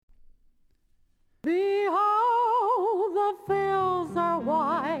Behold, the fields are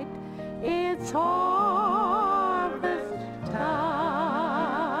white, it's harvest time.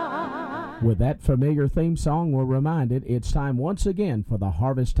 With that familiar theme song, we're reminded it's time once again for the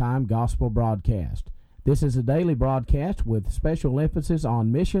Harvest Time Gospel Broadcast. This is a daily broadcast with special emphasis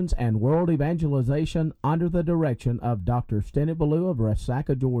on missions and world evangelization under the direction of Dr. Stennett Ballou of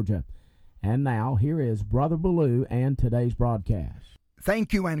Resaca, Georgia. And now, here is Brother Ballou and today's broadcast.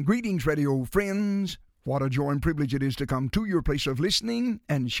 Thank you and greetings, radio friends. What a joy and privilege it is to come to your place of listening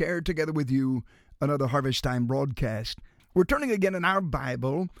and share together with you another Harvest Time broadcast. We're turning again in our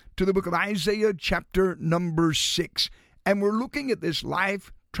Bible to the book of Isaiah, chapter number 6. And we're looking at this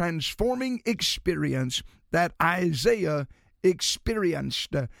life-transforming experience that Isaiah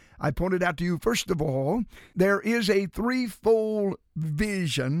experienced. I pointed out to you, first of all, there is a threefold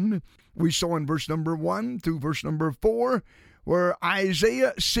vision we saw in verse number 1 through verse number 4, where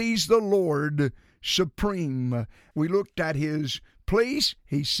Isaiah sees the Lord supreme. We looked at his place,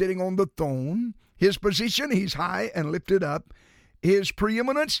 he's sitting on the throne. His position, he's high and lifted up. His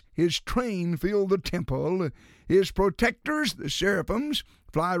preeminence, his train fill the temple. His protectors, the seraphims,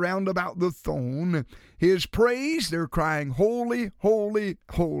 fly round about the throne. His praise, they're crying, holy, holy,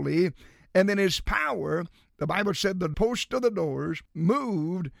 holy. And then his power, the Bible said the post of the doors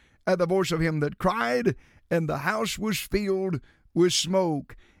moved at the voice of him that cried, and the house was filled with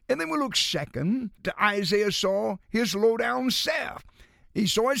smoke. And then we look second to Isaiah saw his low-down self. He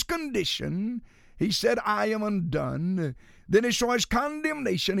saw his condition. He said, I am undone. Then he saw his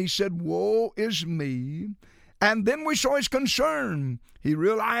condemnation. He said, woe is me. And then we saw his concern. He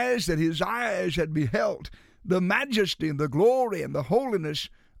realized that his eyes had beheld the majesty and the glory and the holiness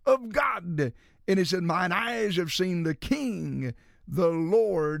of God. And he said, mine eyes have seen the King, the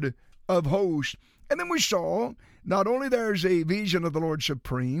Lord of hosts. And then we saw not only there's a vision of the Lord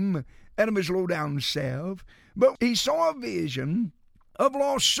supreme and of his low-down self, but he saw a vision of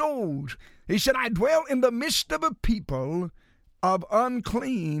lost souls. He said, I dwell in the midst of a people of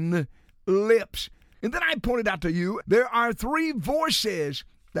unclean lips. And then I pointed out to you, there are three voices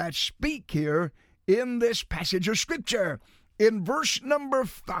that speak here in this passage of Scripture. In verse number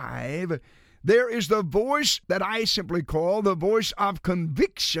 5, there is the voice that I simply call the voice of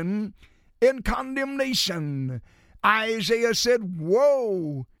conviction and condemnation. Isaiah said,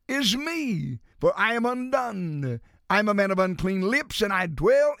 woe is me, for I am undone. I am a man of unclean lips, and I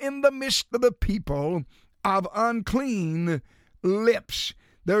dwell in the midst of the people of unclean lips.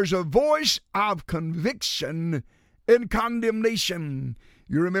 There's a voice of conviction and condemnation.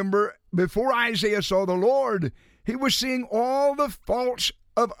 You remember, before Isaiah saw the Lord, he was seeing all the faults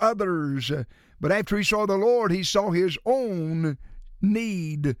of others. But after he saw the Lord, he saw his own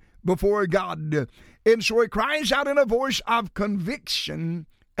need before God. And so he cries out in a voice of conviction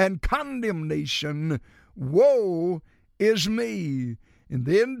and condemnation, woe is me. And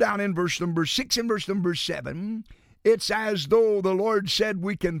then down in verse number 6 and verse number 7, it's as though the Lord said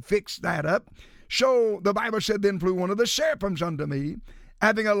we can fix that up. So the Bible said, then flew one of the seraphims unto me,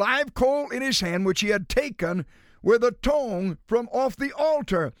 having a live coal in his hand, which he had taken with a tongue from off the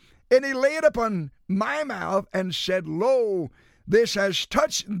altar. And he laid it upon my mouth and said, lo, this has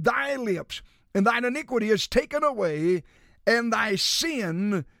touched thy lips, and thine iniquity is taken away, and thy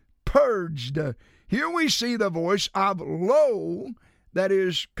sin purged. Here we see the voice of lo that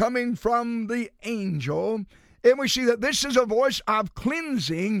is coming from the angel, and we see that this is a voice of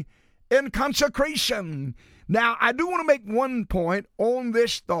cleansing and consecration. Now, I do want to make one point on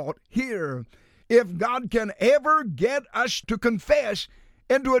this thought here. If God can ever get us to confess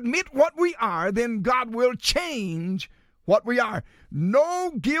and to admit what we are, then God will change what we are.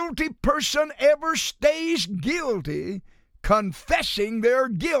 No guilty person ever stays guilty confessing their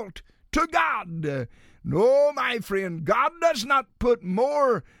guilt to God. No, my friend, God does not put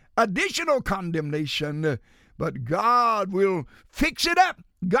more additional condemnation, but God will fix it up.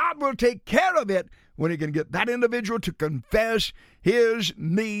 God will take care of it when he can get that individual to confess his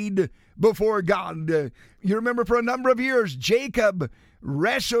need before God. You remember for a number of years, Jacob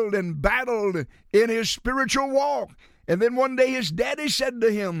wrestled and battled in his spiritual walk. And then one day his daddy said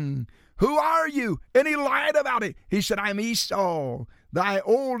to him, who are you? And he lied about it. He said, I'm Esau, thy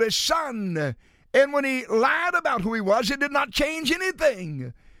oldest son. And when he lied about who he was, it did not change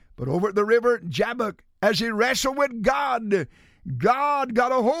anything. But over at the river Jabbok, as he wrestled with God, God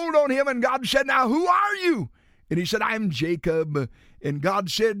got a hold on him, and God said, now who are you? And he said, I'm Jacob. And God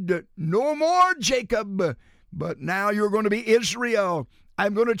said, no more Jacob, but now you're going to be Israel.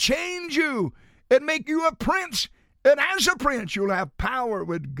 I'm going to change you and make you a prince. And as a prince, you'll have power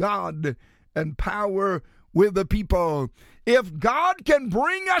with God and power with the people. If God can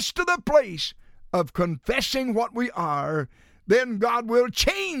bring us to the place of confessing what we are, then God will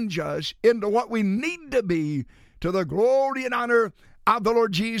change us into what we need to be to the glory and honor of the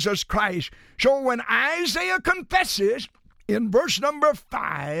Lord Jesus Christ. So when Isaiah confesses in verse number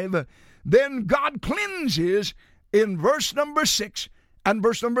 5, then God cleanses in verse number 6 and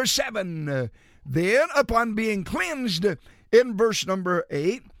verse number 7. Then, upon being cleansed in verse number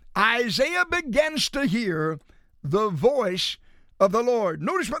 8, Isaiah begins to hear the voice of the Lord.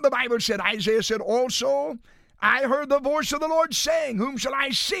 Notice what the Bible said. Isaiah said, also, I heard the voice of the Lord saying, whom shall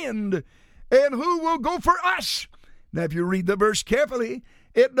I send, and who will go for us? Now, if you read the verse carefully,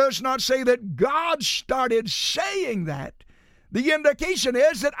 it does not say that God started saying that. The indication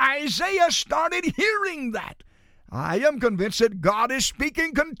is that Isaiah started hearing that. I am convinced that God is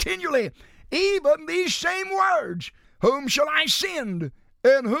speaking continually, even these same words. Whom shall I send,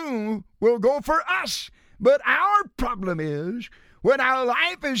 and who will go for us? But our problem is, when our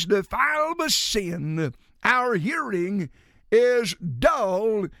life is defiled with sin, our hearing is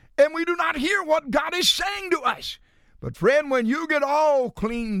dull, and we do not hear what God is saying to us. But friend, when you get all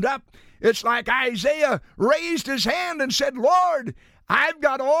cleaned up, it's like Isaiah raised his hand and said, Lord, I've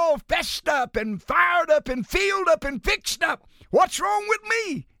got all fessed up and fired up and filled up and fixed up. What's wrong with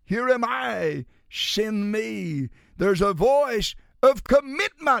me? Here am I. Send me. There's a voice of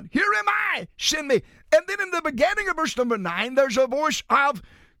commitment. Here am I. Send me. And then in the beginning of verse number 9, there's a voice of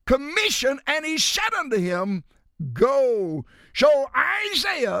commission, and he said unto him, go. So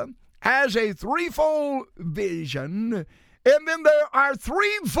Isaiah has a threefold vision, and then there are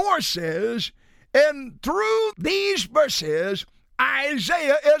three voices, and through these verses,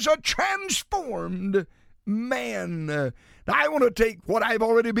 Isaiah is a transformed man. Now, I want to take what I've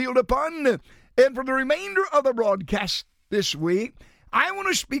already built upon, and for the remainder of the broadcast this week, I want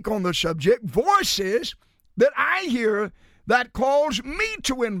to speak on the subject, voices that I hear that calls me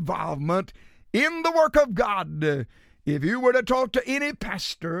to involvement in the work of God. If you were to talk to any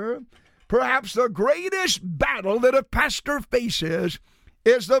pastor, perhaps the greatest battle that a pastor faces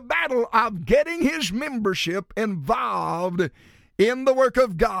is the battle of getting his membership involved in the work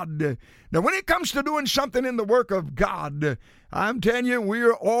of God. Now, when it comes to doing something in the work of God, I'm telling you,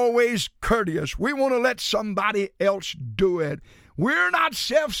 we're always courteous. We want to let somebody else do it. We're not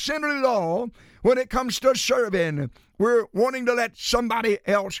self-centered at all when it comes to serving. We're wanting to let somebody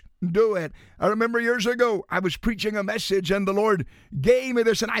else do it. I remember years ago, I was preaching a message, and the Lord gave me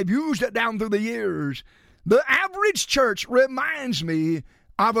this, and I've used it down through the years. The average church reminds me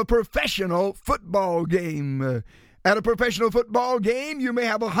of a professional football game. At a professional football game, you may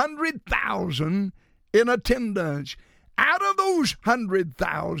have 100,000 in attendance. Out of those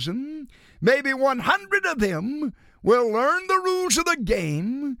 100,000, maybe 100 of them will learn the rules of the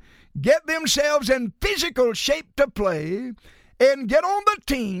game, get themselves in physical shape to play, and get on the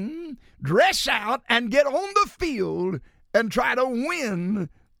team, dress out, and get on the field and try to win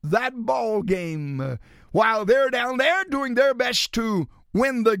that ball game. While they're down there doing their best to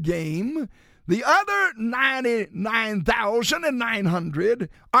win the game, the other 99,900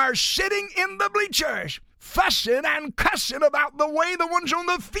 are sitting in the bleachers, fussing and cussing about the way the ones on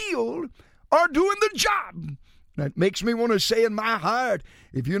the field are doing the job. That makes me want to say in my heart,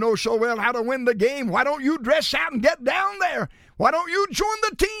 if you know so well how to win the game, why don't you dress out and get down there? Why don't you join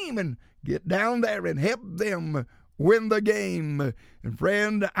the team and get down there and help them win the game? And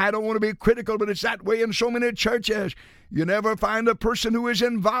friend, I don't want to be critical, but it's that way in so many churches. You never find a person who is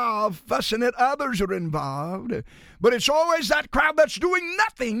involved fussing at others who are involved. But it's always that crowd that's doing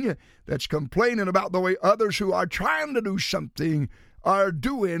nothing that's complaining about the way others who are trying to do something are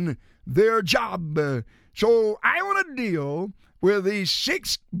doing their job. So I want to deal with these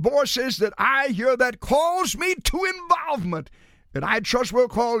 6 voices that I hear that calls me to involvement. And I trust will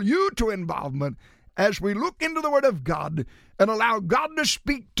call you to involvement as we look into the Word of God and allow God to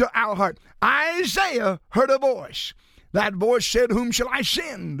speak to our heart. Isaiah heard a voice. That voice said, whom shall I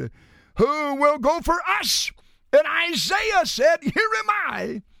send? Who will go for us? And Isaiah said, here am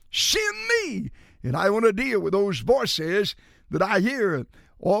I, send me. And I want to deal with those voices that I hear.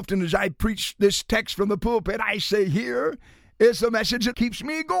 Often as I preach this text from the pulpit, I say, here is the message that keeps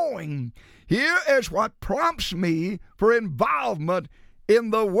me going. Here is what prompts me for involvement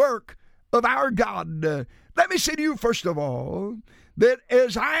in the work of our God. Let me say to you, first of all, that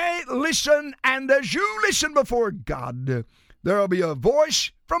as I listen and as you listen before God, there will be a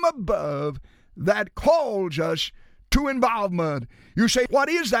voice from above that calls us to involvement. You say, what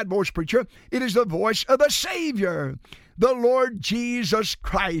is that voice, preacher? It is the voice of the Savior, the Lord Jesus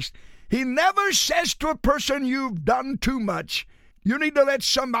Christ. He never says to a person, you've done too much. You need to let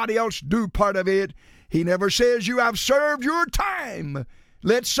somebody else do part of it. He never says, you have served your time.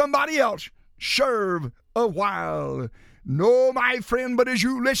 Let somebody else serve a while. No, my friend, but as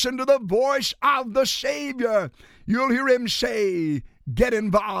you listen to the voice of the Savior, you'll hear him say, get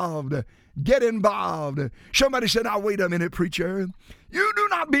involved. Get involved. Somebody said, now wait a minute, preacher. You do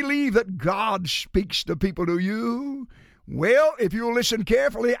not believe that God speaks to people, do you? Well, if you'll listen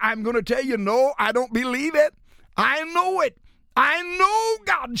carefully, I'm going to tell you, no, I don't believe it. I know it. I know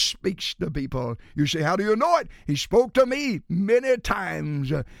God speaks to people. You say, how do you know it? He spoke to me many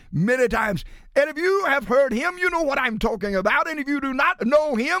times, many times. And if you have heard him, you know what I'm talking about. And if you do not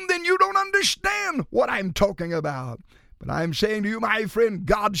know him, then you don't understand what I'm talking about. But I'm saying to you, my friend,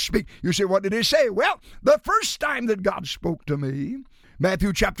 God speaks. You say, what did he say? Well, the first time that God spoke to me,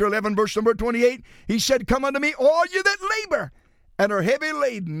 Matthew chapter 11, verse number 28, he said, come unto me, all you that labor and are heavy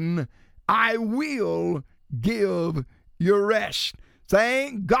laden, I will give your rest.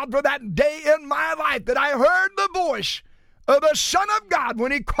 Thank God for that day in my life that I heard the voice of the Son of God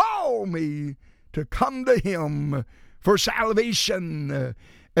when he called me to come to him for salvation.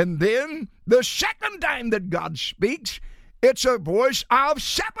 And then the second time that God speaks, it's a voice of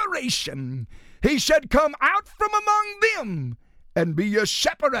separation. He said, come out from among them and be ye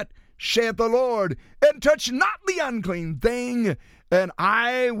separate, saith the Lord, and touch not the unclean thing, and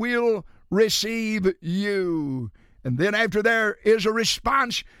I will receive you. And then after there is a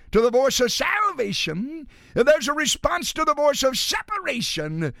response to the voice of salvation, and there's a response to the voice of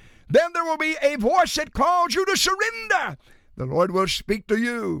separation, then there will be a voice that calls you to surrender. The Lord will speak to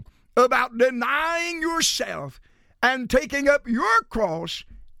you about denying yourself and taking up your cross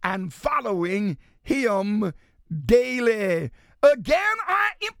and following him daily. Again, I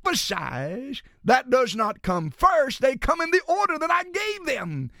emphasize that does not come first. They come in the order that I gave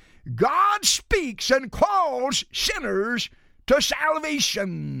them. God speaks and calls sinners to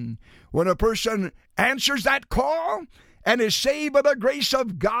salvation. When a person answers that call and is saved by the grace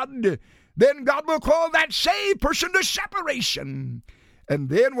of God, then God will call that saved person to separation. And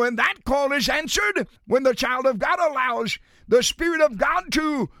then when that call is answered, when the child of God allows the Spirit of God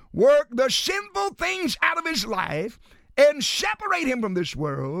to work the sinful things out of his life and separate him from this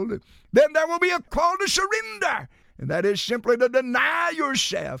world, then there will be a call to surrender. And that is simply to deny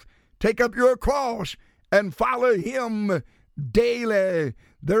yourself, take up your cross, and follow him daily.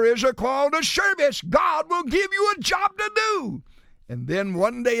 There is a call to service. God will give you a job to do. And then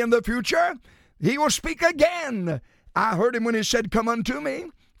one day in the future, he will speak again. I heard him when he said, come unto me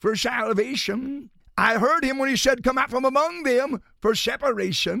for salvation. I heard him when he said, come out from among them for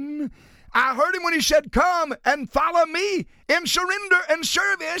separation. I heard him when he said, come and follow me in surrender and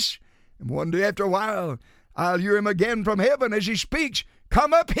service. And one day after a while, I'll hear him again from heaven as he speaks,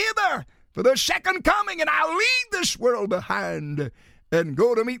 come up hither for the second coming, and I'll leave this world behind and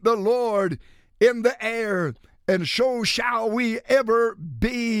go to meet the Lord in the air. And so shall we ever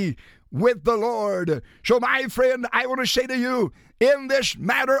be with the Lord. So, my friend, I want to say to you, in this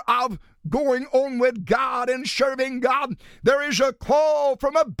matter of going on with God and serving God, there is a call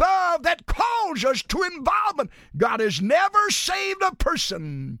from above that calls us to involvement. God has never saved a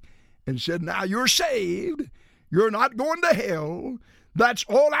person and said, now you're saved, you're not going to hell, that's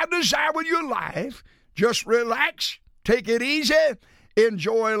all I desire with your life. Just relax, take it easy,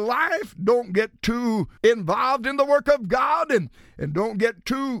 enjoy life, don't get too involved in the work of God, and don't get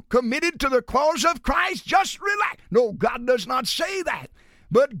too committed to the cause of Christ. Just relax. No, God does not say that.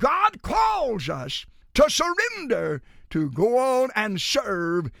 But God calls us to surrender, to go on and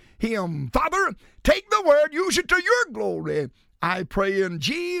serve him. Father, take the word, use it to your glory. I pray in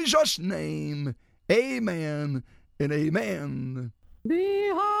Jesus' name. Amen and amen.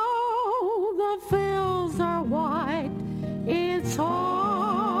 Behold, the fields are white. It's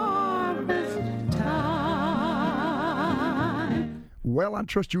harvest time. Well, I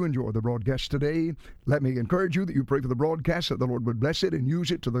trust you enjoyed the broadcast today. Let me encourage you that you pray for the broadcast, that the Lord would bless it and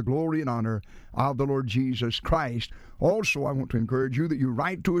use it to the glory and honor of the Lord Jesus Christ. Also, I want to encourage you that you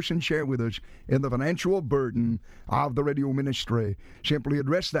write to us and share with us in the financial burden of the radio ministry. Simply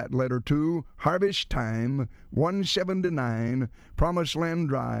address that letter to Harvest Time, 179 Promised Land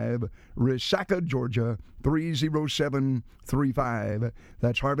Drive, Resaca, Georgia, 30735.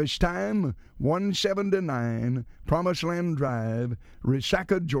 That's Harvest Time, 179 Promised Land Drive,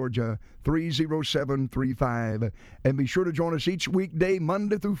 Resaca, Georgia, 30735. And be sure to join us each weekday,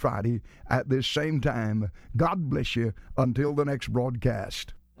 Monday through Friday, at this same time. God bless you until the next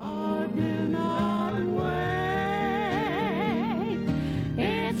broadcast. I do not